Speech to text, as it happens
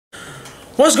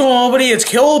What's going on, buddy? It's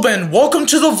Kelp, and welcome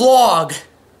to the vlog.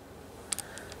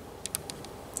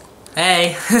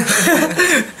 Hey.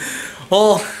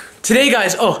 Well, today,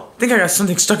 guys. Oh, I think I got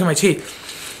something stuck in my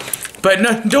teeth. But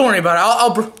no, don't worry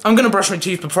about it. I'm gonna brush my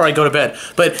teeth before I go to bed.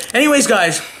 But anyways,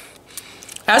 guys,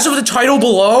 as of the title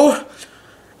below,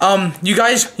 you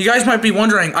guys might be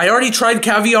wondering. I already tried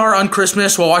Caviar on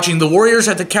Christmas while watching the Warriors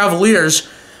at the Cavaliers,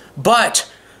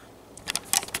 but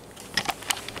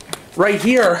right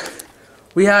here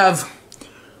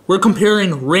we're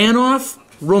comparing Romanoff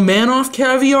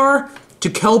Caviar to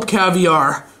Kelp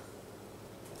Caviar.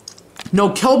 No,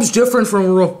 Kelp's different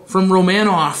from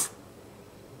Romanoff,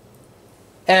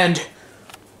 and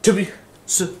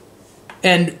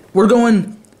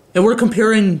we're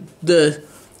comparing the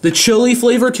chili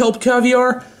flavor Kelp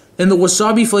Caviar and the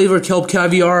wasabi flavor Kelp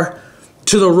Caviar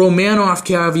to the Romanoff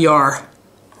Caviar.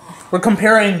 We're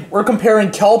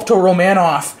comparing Kelp to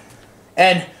Romanoff,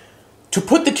 and to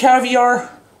put the caviar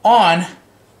on,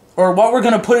 or what we're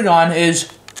gonna put it on, is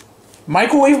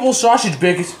microwavable sausage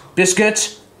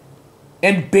biscuits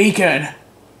and bacon.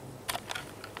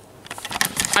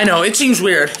 I know, it seems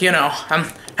weird, you know,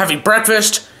 I'm having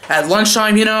breakfast at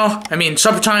lunchtime, you know, I mean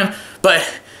supper time, but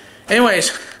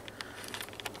anyways,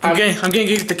 I'm gonna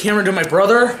get the camera to my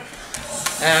brother,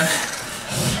 and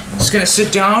just gonna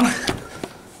sit down.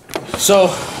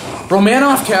 So,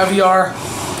 Romanoff Caviar,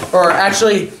 or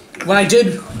actually, when I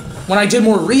did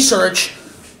more research,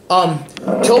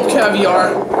 Kelp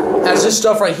Caviar, as this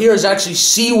stuff right here, is actually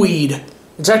seaweed.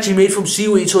 It's actually made from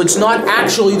seaweed, so it's not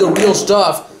actually the real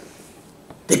stuff.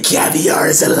 The caviar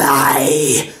is a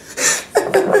lie.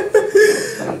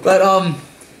 But,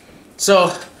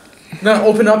 so, I'm gonna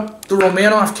open up the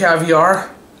Romanoff Caviar.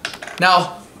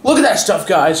 Now, look at that stuff,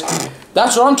 guys.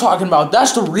 That's what I'm talking about.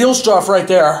 That's the real stuff right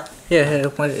there. Yeah,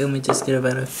 let me just get it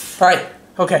better. Alright,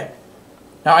 okay.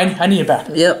 Now, I need it back.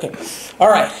 Yep. Okay.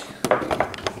 Alright.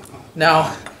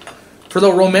 Now, for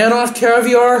the Romanoff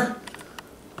Caviar,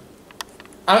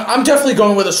 I'm definitely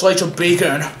going with a slice of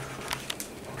bacon.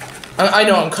 I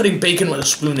know, I'm cutting bacon with a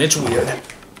spoon. It's weird.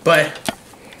 But,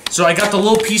 so I got the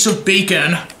little piece of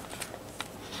bacon.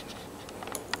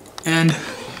 And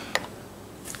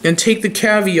I'm gonna take the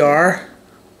caviar.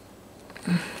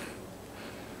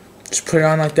 Just put it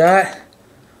on like that.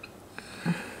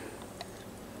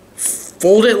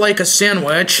 Fold it like a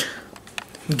sandwich.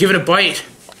 And give it a bite.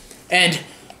 And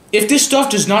if this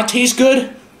stuff does not taste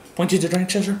good, point to the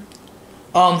drink sensor.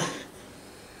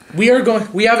 We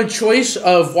have a choice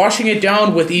of washing it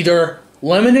down with either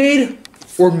lemonade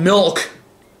or milk.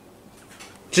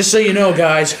 Just so you know,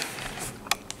 guys.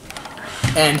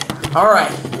 And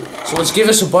alright, so let's give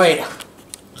us a bite.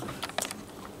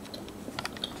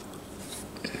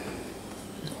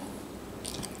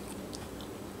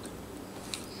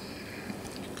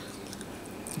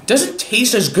 It doesn't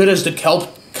taste as good as the Kelp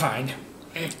kind.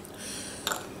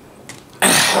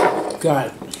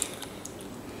 God.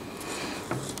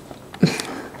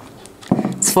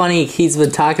 It's funny, he's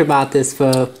been talking about this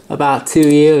for about 2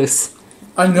 years.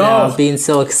 I know. Now, being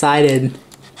so excited.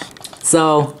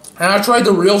 So. And I tried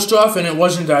the real stuff and it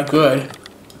wasn't that good.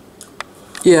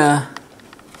 Yeah.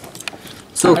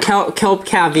 So Kelp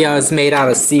Caviar is made out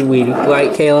of seaweed,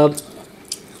 right, Caleb?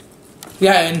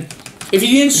 Yeah, and if you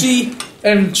didn't see,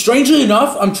 and strangely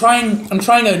enough, I'm trying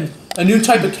a new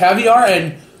type of caviar,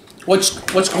 and what's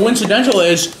coincidental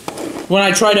is when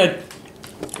I tried the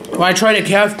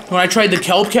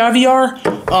Kelp Caviar,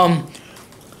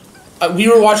 we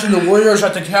were watching the Warriors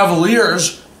at the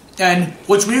Cavaliers, and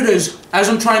what's weird is as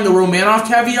I'm trying the Romanoff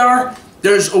Caviar,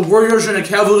 there's a Warriors and a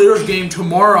Cavaliers game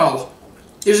tomorrow.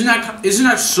 Isn't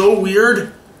that so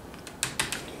weird?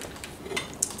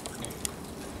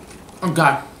 Oh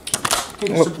God.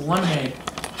 Take a sip of lemonade.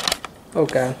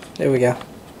 Okay, there we go.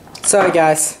 Sorry,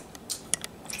 guys.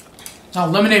 Now,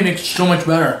 lemonade makes it so much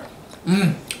better.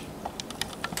 Mmm.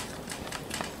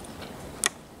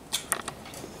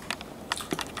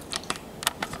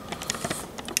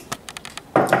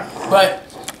 But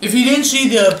if you didn't see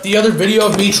the other video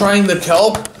of me trying the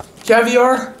Kelp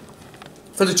Caviar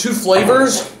for the two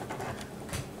flavors,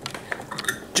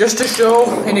 just to show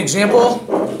an example,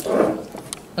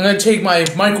 I'm going to take my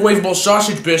microwavable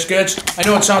sausage biscuits. I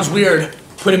know it sounds weird,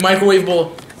 putting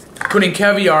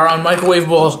caviar on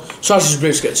microwavable sausage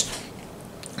biscuits.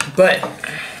 But,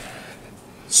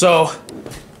 so,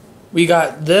 we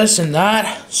got this and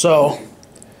that, so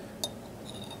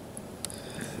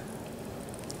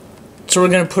we're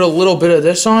going to put a little bit of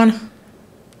this on.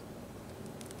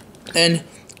 And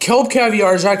Kelp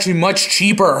Caviar is actually much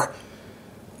cheaper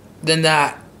than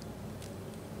that.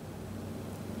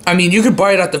 I mean, you could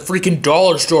buy it at the freaking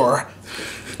dollar store.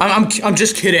 I'm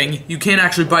just kidding. You can't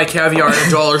actually buy caviar at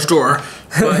a dollar store.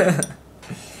 But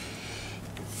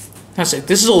that's it.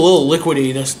 This is a little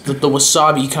liquidy. The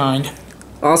wasabi kind.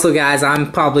 Also, guys,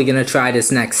 I'm probably gonna try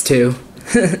this next too.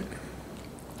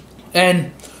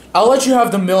 And I'll let you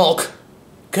have the milk,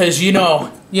 cause you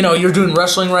know you're doing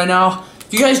wrestling right now.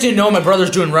 If you guys didn't know, my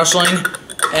brother's doing wrestling,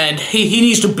 and he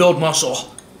needs to build muscle.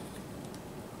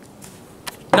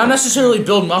 Not necessarily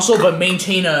build muscle, but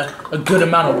maintain a good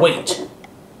amount of weight.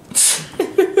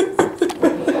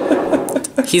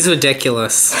 He's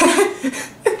ridiculous.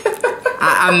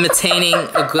 I'm attaining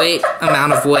a great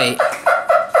amount of weight.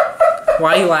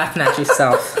 Why are you laughing at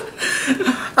yourself?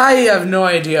 I have no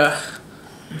idea.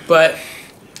 But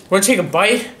we're gonna take a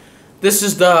bite. This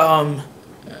is the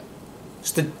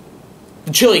it's the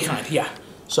chili kind, yeah.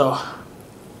 So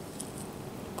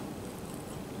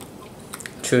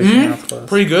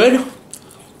pretty good.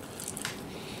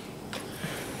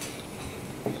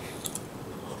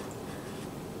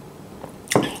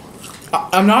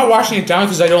 I'm not washing it down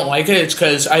because I don't like it. It's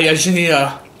because I just need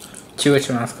a... Chew with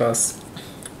your mouth closed.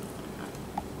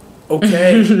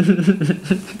 Okay.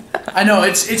 I know,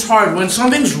 it's hard. When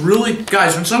something's really...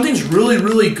 Guys, when something's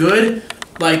really good,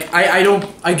 like,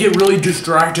 I get really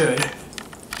distracted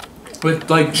with,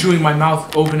 like, chewing my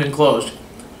mouth open and closed.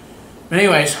 But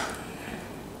anyways...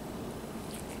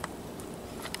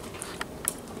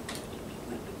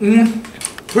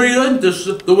 Pretty good.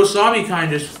 The wasabi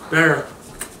kind is better.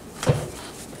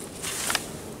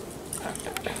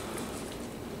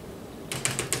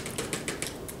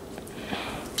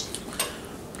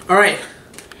 Alright,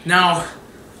 now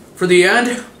for the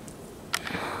end,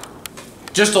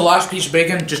 just the last piece of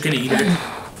bacon, just gonna eat it.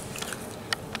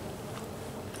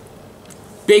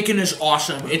 Bacon is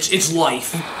awesome. It's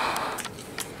life.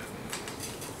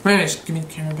 Anyways, give me the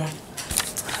camera back.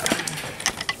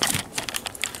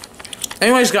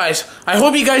 Anyways, guys, I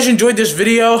hope you guys enjoyed this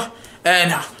video,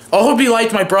 and I hope you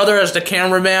liked my brother as the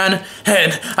cameraman,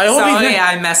 and I hope Sorry,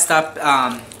 I messed up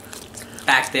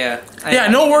back there. Yeah,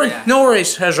 no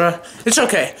worries, Ezra. It's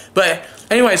okay. But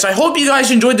anyways, I hope you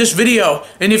guys enjoyed this video,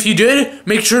 and if you did,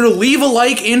 make sure to leave a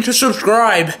like and to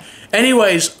subscribe.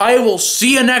 Anyways, I will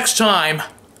see you next time.